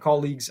love my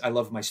colleagues. I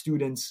love my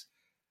students.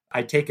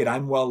 I take it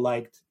I'm well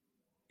liked.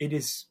 It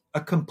is a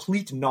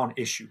complete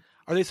non-issue.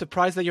 Are they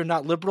surprised that you're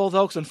not liberal,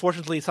 though? Because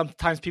unfortunately,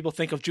 sometimes people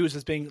think of Jews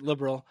as being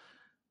liberal.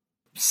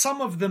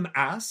 Some of them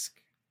ask,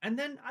 and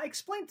then I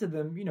explain to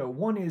them,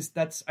 one is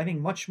that's, I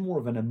think, much more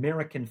of an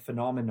American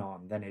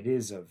phenomenon than it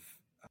is of,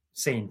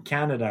 say, in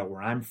Canada,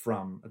 where I'm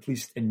from, at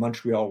least in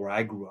Montreal, where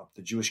I grew up,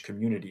 the Jewish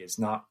community is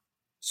not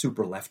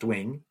super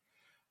left-wing.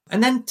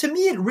 And then to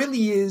me, it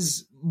really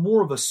is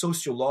more of a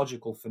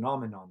sociological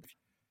phenomenon.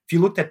 If you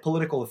looked at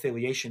political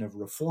affiliation of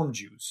Reform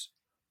Jews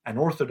and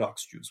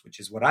Orthodox Jews, which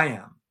is what I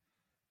am,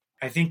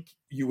 I think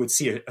you would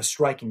see a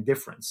striking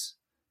difference.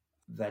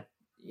 That,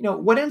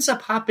 what ends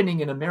up happening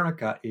in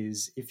America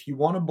is if you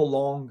want to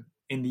belong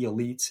in the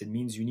elites, it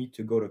means you need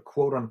to go to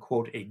quote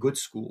unquote a good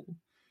school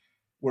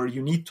where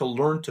you need to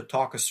learn to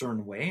talk a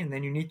certain way. And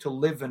then you need to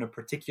live in a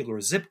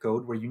particular zip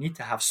code where you need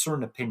to have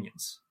certain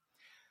opinions.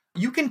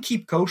 You can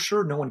keep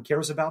kosher. No one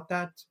cares about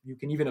that. You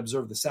can even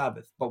observe the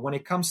Sabbath. But when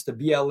it comes to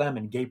BLM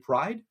and gay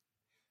pride,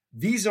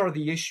 these are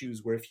the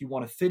issues where if you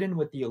want to fit in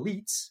with the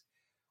elites,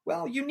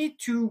 well, you need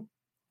to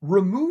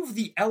remove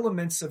the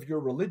elements of your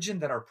religion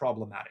that are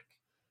problematic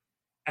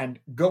and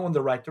go in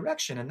the right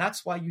direction. And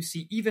that's why you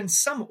see even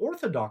some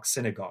Orthodox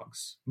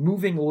synagogues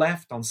moving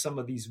left on some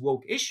of these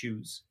woke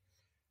issues.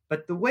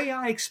 But the way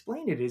I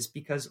explain it is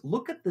because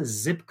look at the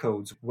zip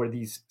codes where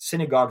these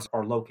synagogues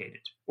are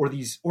located or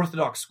these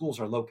Orthodox schools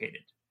are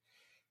located.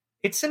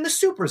 It's in the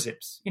super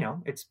zips.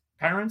 It's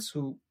parents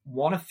who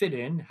want to fit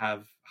in,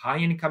 have high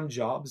income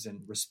jobs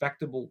and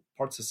respectable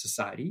parts of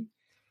society.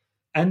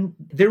 And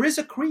there is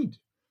a creed.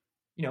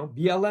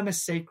 BLM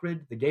is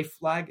sacred. The gay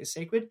flag is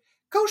sacred.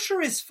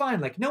 Kosher is fine.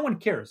 Like, no one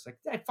cares.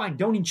 Like, fine,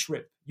 don't eat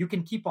shrimp. You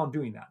can keep on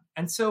doing that.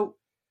 And so,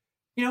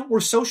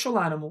 we're social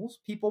animals.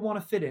 People want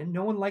to fit in.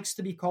 No one likes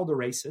to be called a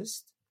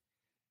racist.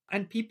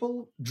 And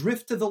people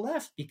drift to the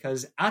left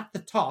because at the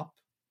top,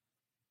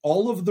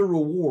 all of the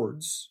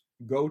rewards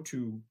go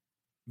to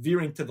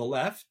veering to the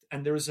left.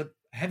 And there's a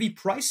heavy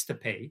price to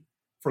pay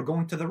for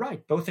going to the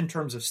right, both in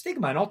terms of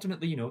stigma and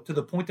ultimately, to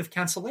the point of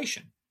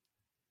cancellation.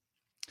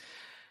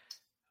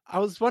 I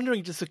was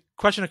wondering, just a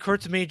question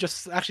occurred to me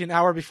just actually an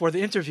hour before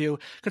the interview.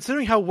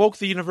 Considering how woke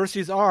the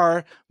universities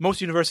are, most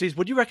universities,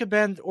 would you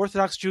recommend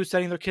Orthodox Jews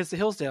sending their kids to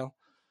Hilldale?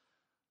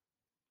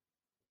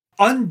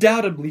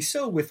 Undoubtedly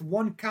so, with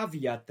one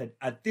caveat that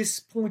at this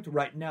point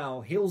right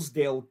now,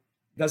 Hillsdale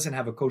doesn't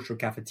have a kosher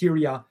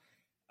cafeteria,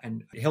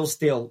 and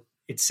Hillsdale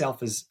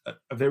itself is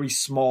a very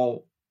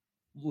small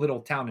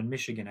little town in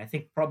Michigan. I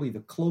think probably the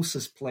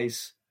closest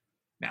place,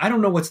 I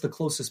don't know what's the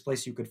closest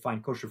place you could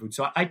find kosher food.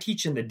 So I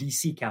teach in the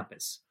DC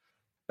campus.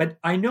 But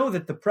I know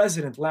that the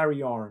president,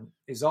 Larry Arn,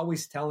 is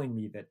always telling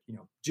me that,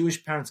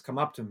 Jewish parents come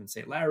up to him and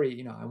say,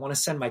 Larry, I want to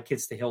send my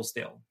kids to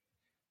Hillsdale.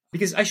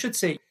 Because I should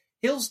say,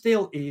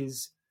 Hillsdale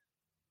is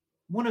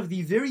one of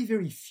the very,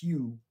 very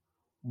few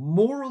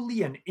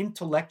morally and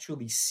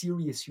intellectually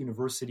serious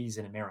universities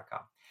in America.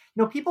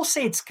 People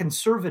say it's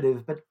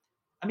conservative, but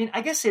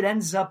I guess it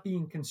ends up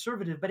being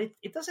conservative, but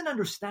it doesn't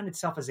understand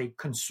itself as a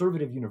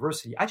conservative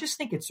university. I just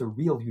think it's a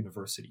real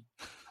university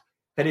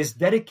that is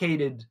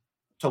dedicated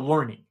to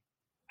learning.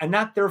 And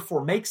that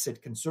therefore makes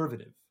it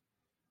conservative.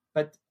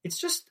 But it's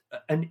just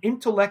an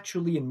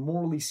intellectually and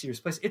morally serious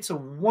place. It's a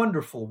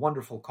wonderful,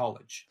 wonderful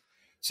college.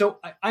 So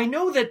I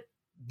know that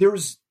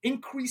there's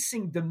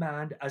increasing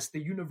demand as the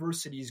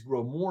universities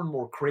grow more and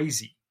more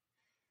crazy.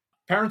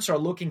 Parents are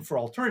looking for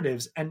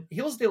alternatives. And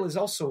Hillsdale is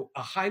also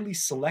a highly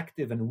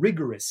selective and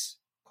rigorous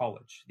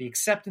college. The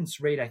acceptance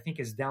rate, I think,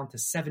 is down to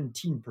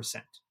 17%.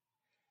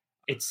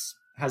 It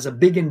has a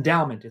big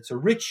endowment. It's a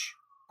rich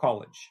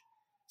college.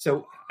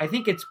 So I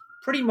think it's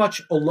pretty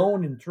much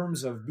alone in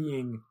terms of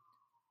being,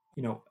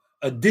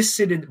 a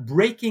dissident,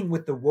 breaking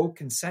with the woke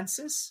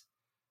consensus,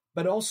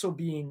 but also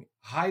being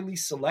highly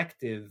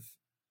selective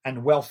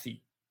and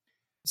wealthy.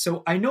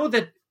 So I know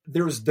that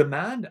there's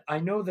demand. I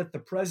know that the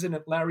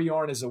president, Larry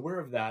Arn, is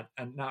aware of that.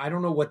 And now I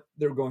don't know what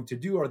they're going to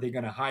do. Are they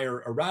going to hire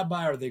a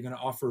rabbi? Are they going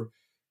to offer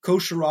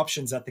kosher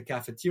options at the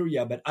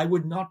cafeteria? But I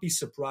would not be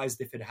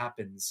surprised if it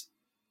happens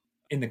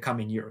in the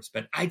coming years.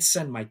 But I'd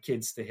send my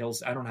kids to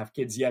Hillsdale. I don't have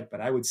kids yet, but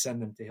I would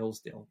send them to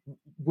Hillsdale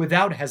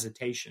without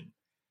hesitation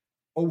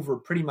over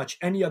pretty much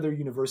any other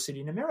university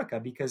in America,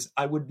 because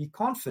I would be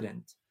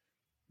confident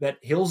that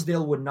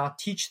Hillsdale would not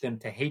teach them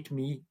to hate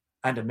me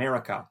and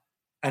America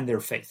and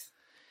their faith.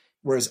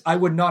 Whereas I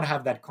would not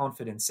have that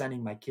confidence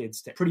sending my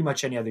kids to pretty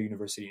much any other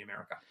university in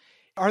America.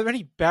 Are there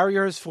any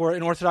barriers for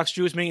an Orthodox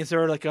Jews? Meaning, is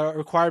there like a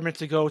requirement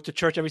to go to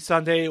church every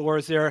Sunday, or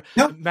is there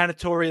a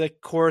mandatory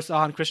course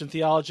on Christian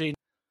theology?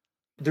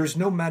 There's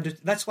no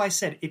mandate. That's why I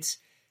said it's,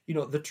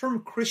 the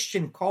term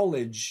Christian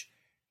college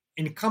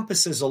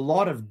encompasses a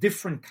lot of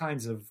different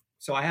kinds of.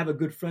 So I have a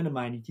good friend of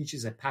mine. He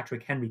teaches at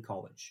Patrick Henry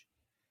College.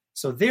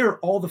 So there,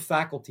 all the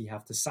faculty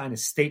have to sign a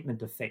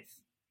statement of faith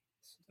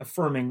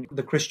affirming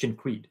the Christian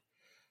creed.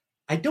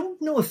 I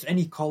don't know if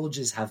any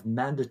colleges have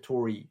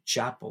mandatory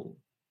chapel.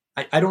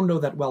 I don't know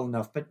that well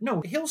enough. But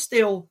no,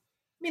 Hillsdale,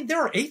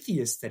 there are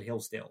atheists at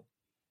Hillsdale.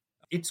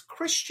 It's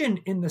Christian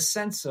in the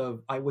sense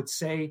of, I would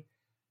say,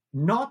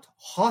 not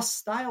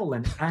hostile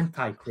and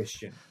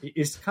anti-Christian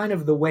is kind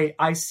of the way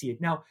I see it.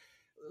 Now,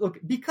 look,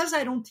 because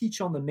I don't teach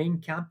on the main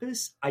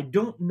campus, I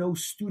don't know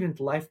student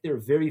life there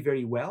very,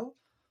 very well.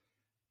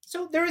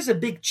 So there is a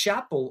big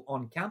chapel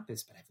on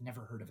campus, but I've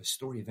never heard of a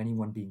story of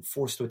anyone being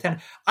forced to attend.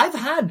 I've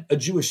had a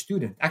Jewish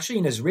student, actually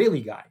an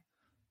Israeli guy,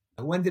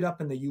 who ended up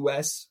in the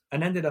U.S.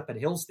 and ended up at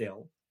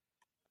Hillsdale.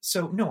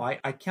 So no,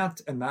 I can't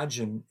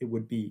imagine it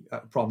would be a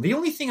problem. The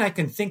only thing I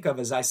can think of,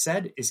 as I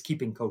said, is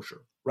keeping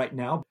kosher right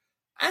now.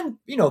 And,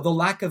 the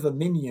lack of a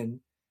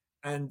minyan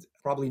and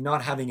probably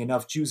not having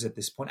enough Jews at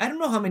this point. I don't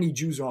know how many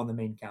Jews are on the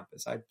main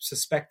campus. I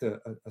suspect a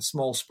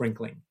small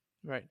sprinkling.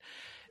 Right.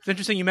 It's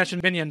interesting you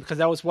mentioned minyan, because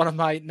that was one of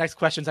my next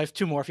questions. I have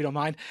two more, if you don't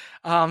mind.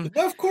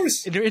 Of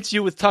course. In your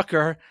interview with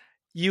Tucker,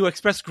 you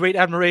expressed great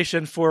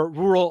admiration for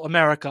rural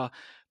America,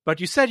 but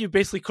you said you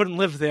basically couldn't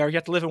live there. You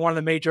had to live in one of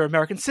the major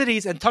American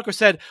cities. And Tucker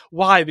said,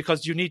 why?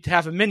 Because you need to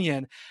have a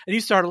minyan. And you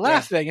started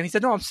laughing. And he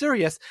said, no, I'm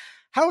serious.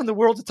 How in the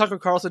world did Tucker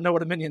Carlson know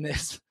what a minyan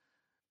is?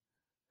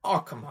 Oh,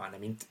 come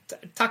on.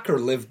 Tucker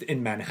lived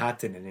in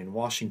Manhattan and in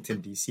Washington,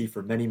 D.C.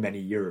 for many, many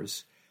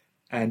years.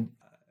 And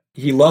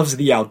he loves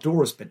the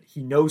outdoors, but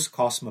he knows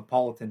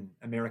cosmopolitan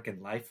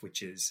American life,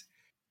 which is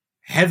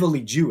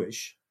heavily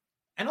Jewish.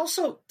 And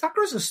also,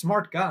 Tucker's a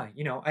smart guy.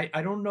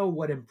 I don't know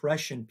what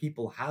impression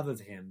people have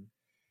of him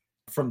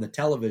from the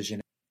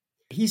television.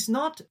 He's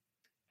not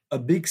a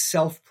big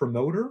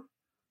self-promoter,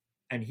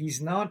 and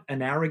he's not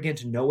an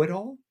arrogant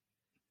know-it-all.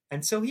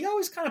 And so he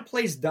always kind of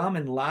plays dumb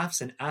and laughs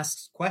and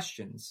asks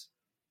questions.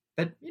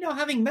 But,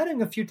 having met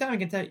him a few times, I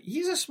can tell you,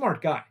 he's a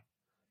smart guy.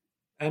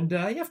 And,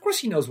 of course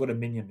he knows what a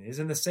minyan is,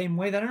 in the same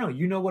way that, I don't know,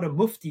 you know what a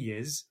mufti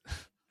is.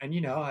 And,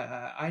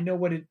 I know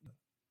what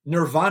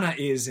nirvana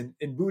is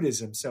in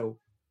Buddhism. So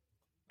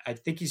I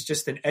think he's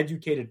just an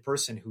educated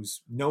person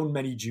who's known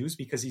many Jews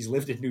because he's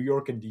lived in New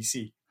York and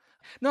D.C.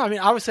 No, I mean,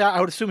 obviously, I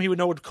would assume he would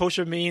know what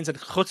kosher means and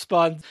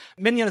chutzpah.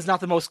 Minyan is not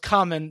the most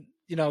common,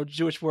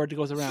 Jewish word that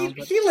goes around.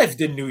 He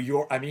lived in New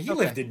York. I mean, he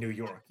lived in New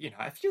York.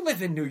 If you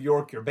live in New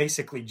York, you're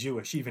basically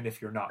Jewish, even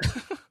if you're not.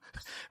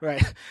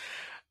 Right.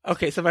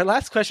 Okay, so my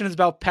last question is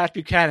about Pat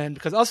Buchanan,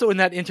 because also in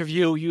that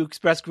interview, you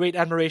expressed great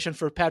admiration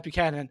for Pat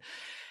Buchanan.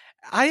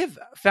 I have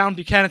found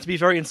Buchanan to be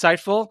very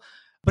insightful,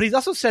 but he's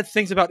also said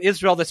things about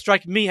Israel that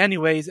strike me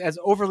anyways as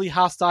overly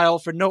hostile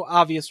for no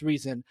obvious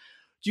reason.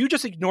 Do you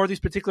just ignore these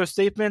particular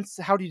statements?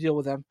 How do you deal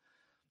with them?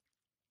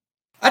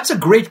 That's a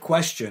great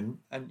question.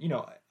 And,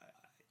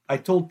 I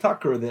told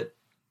Tucker that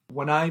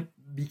when I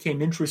became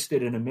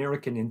interested in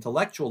American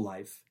intellectual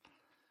life,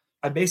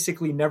 I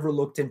basically never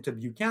looked into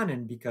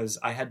Buchanan because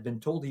I had been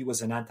told he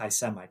was an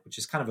anti-Semite, which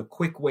is kind of a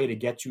quick way to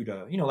get you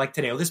to, like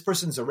today, this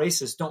person's a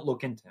racist, don't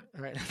look into him.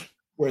 Right.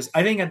 Whereas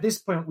I think at this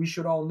point, we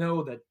should all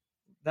know that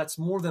that's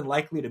more than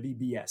likely to be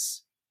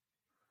BS.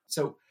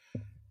 So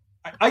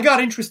I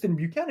got interested in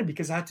Buchanan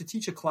because I had to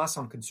teach a class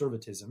on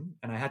conservatism,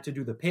 and I had to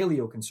do the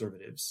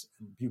paleo-conservatives.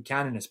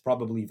 Buchanan is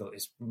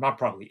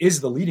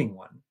the leading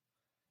one.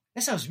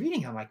 As I was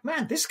reading, I'm like,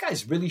 man, this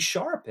guy's really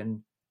sharp,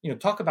 and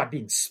talk about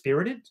being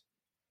spirited.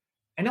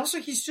 And also,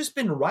 he's just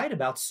been right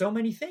about so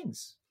many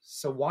things.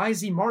 So why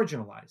is he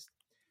marginalized?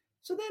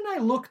 So then I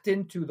looked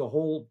into the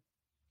whole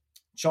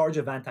charge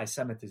of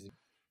anti-Semitism.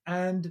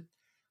 And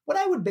what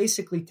I would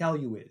basically tell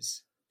you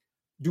is,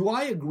 do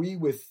I agree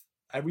with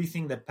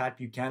everything that Pat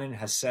Buchanan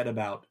has said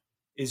about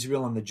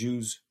Israel and the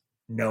Jews?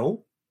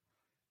 No.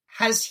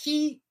 Has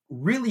he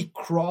really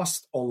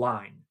crossed a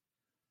line,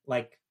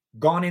 like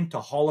gone into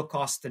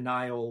Holocaust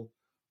denial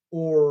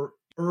or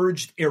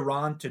urged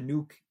Iran to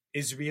nuke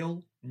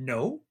Israel?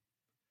 No.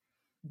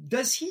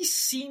 Does he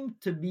seem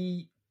to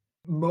be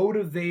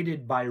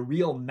motivated by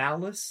real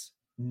malice?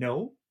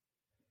 No.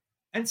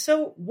 And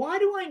so why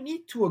do I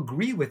need to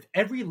agree with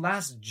every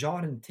last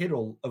jot and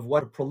tittle of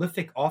what a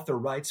prolific author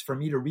writes for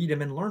me to read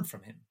him and learn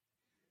from him?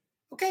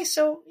 Okay,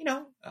 so,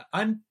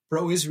 I'm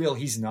pro-Israel,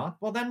 he's not.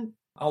 Well, then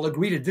I'll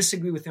agree to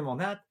disagree with him on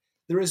that.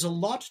 There is a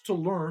lot to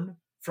learn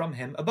from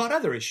him about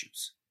other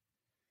issues.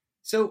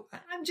 So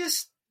I'm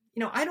just,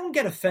 I don't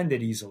get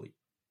offended easily.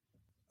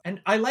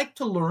 And I like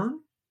to learn,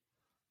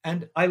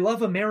 and I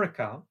love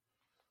America,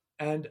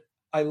 and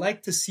I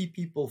like to see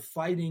people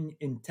fighting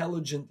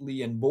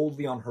intelligently and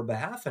boldly on her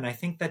behalf, and I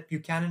think that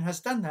Buchanan has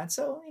done that.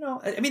 So,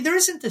 there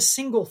isn't a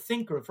single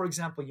thinker. For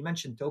example, you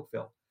mentioned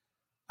Tocqueville.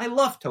 I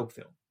love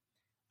Tocqueville.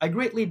 I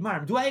greatly admire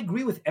him. Do I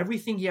agree with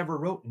everything he ever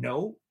wrote?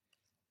 No.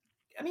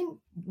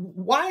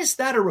 Why is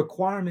that a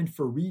requirement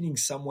for reading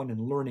someone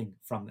and learning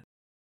from them?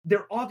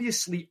 There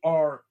obviously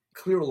are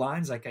clear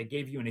lines, like I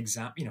gave you an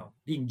example,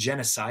 being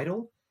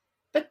genocidal,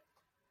 but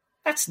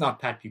that's not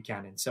Pat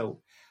Buchanan.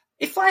 So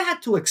if I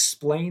had to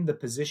explain the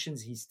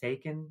positions he's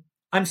taken,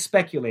 I'm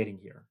speculating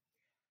here.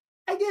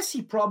 I guess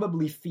he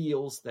probably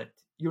feels that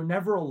you're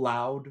never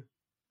allowed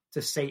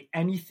to say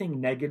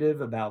anything negative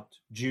about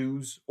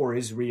Jews or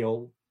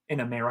Israel in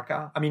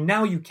America.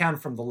 Now you can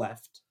from the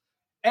left.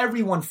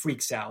 Everyone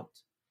freaks out.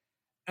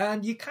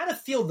 And you kind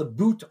of feel the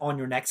boot on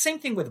your neck. Same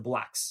thing with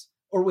blacks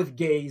or with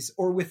gays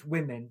or with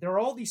women. There are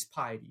all these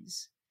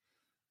pieties.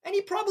 And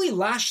he probably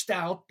lashed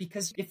out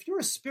because if you're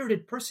a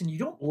spirited person, you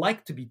don't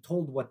like to be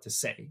told what to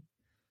say.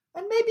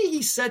 And maybe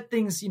he said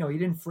things, he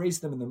didn't phrase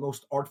them in the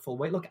most artful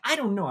way. Look, I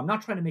don't know. I'm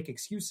not trying to make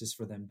excuses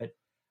for them, but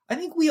I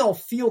think we all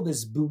feel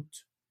this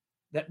boot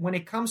that when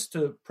it comes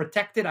to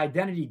protected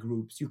identity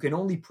groups, you can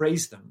only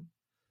praise them.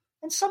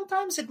 And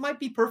sometimes it might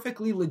be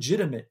perfectly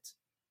legitimate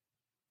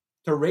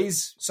to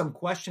raise some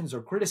questions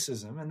or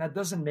criticism, and that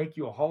doesn't make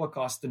you a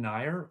Holocaust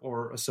denier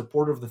or a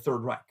supporter of the Third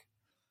Reich.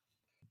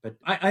 But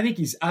I think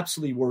he's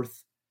absolutely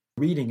worth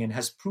reading and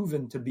has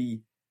proven to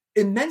be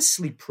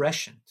immensely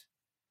prescient.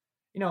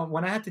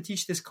 When I had to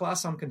teach this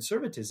class on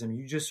conservatism,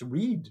 you just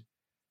read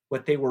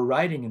what they were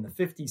writing in the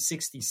 50s,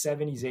 60s,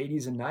 70s,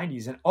 80s, and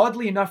 90s. And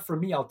oddly enough for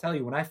me, I'll tell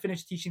you, when I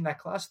finished teaching that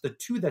class, the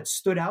two that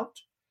stood out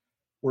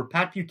were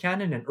Pat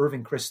Buchanan and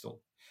Irving Kristol,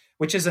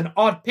 which is an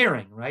odd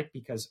pairing, right?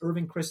 Because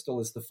Irving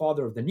Kristol is the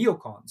father of the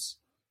neocons.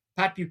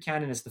 Pat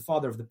Buchanan is the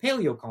father of the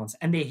paleocons,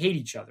 and they hate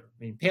each other.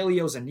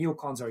 Paleos and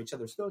neocons are each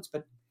other's throats.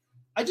 But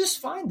I just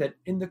find that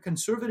in the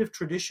conservative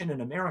tradition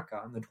in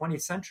America in the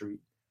 20th century,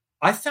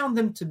 I found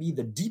them to be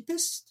the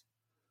deepest,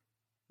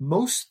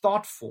 most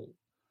thoughtful,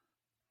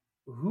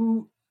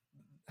 who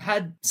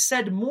had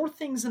said more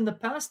things in the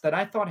past that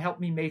I thought helped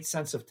me make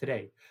sense of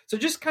today. So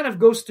it just kind of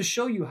goes to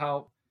show you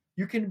how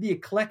you can be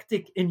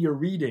eclectic in your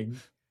reading.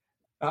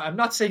 I'm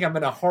not saying I'm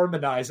going to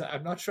harmonize.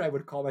 I'm not sure I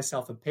would call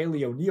myself a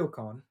paleo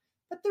neocon,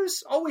 but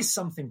there's always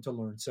something to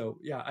learn. So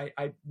yeah, I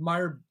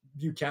admire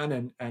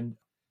Buchanan, and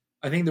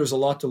I think there's a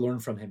lot to learn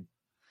from him.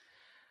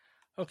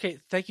 Okay,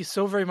 thank you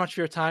so very much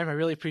for your time. I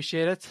really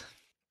appreciate it.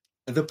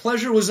 The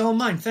pleasure was all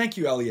mine. Thank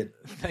you, Elliot.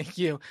 Thank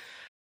you.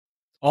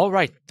 All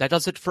right, that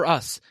does it for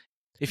us.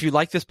 If you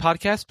like this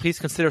podcast, please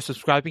consider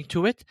subscribing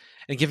to it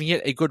and giving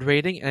it a good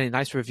rating and a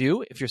nice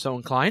review if you're so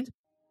inclined.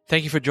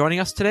 Thank you for joining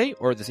us today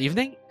or this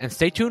evening, and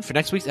stay tuned for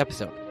next week's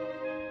episode.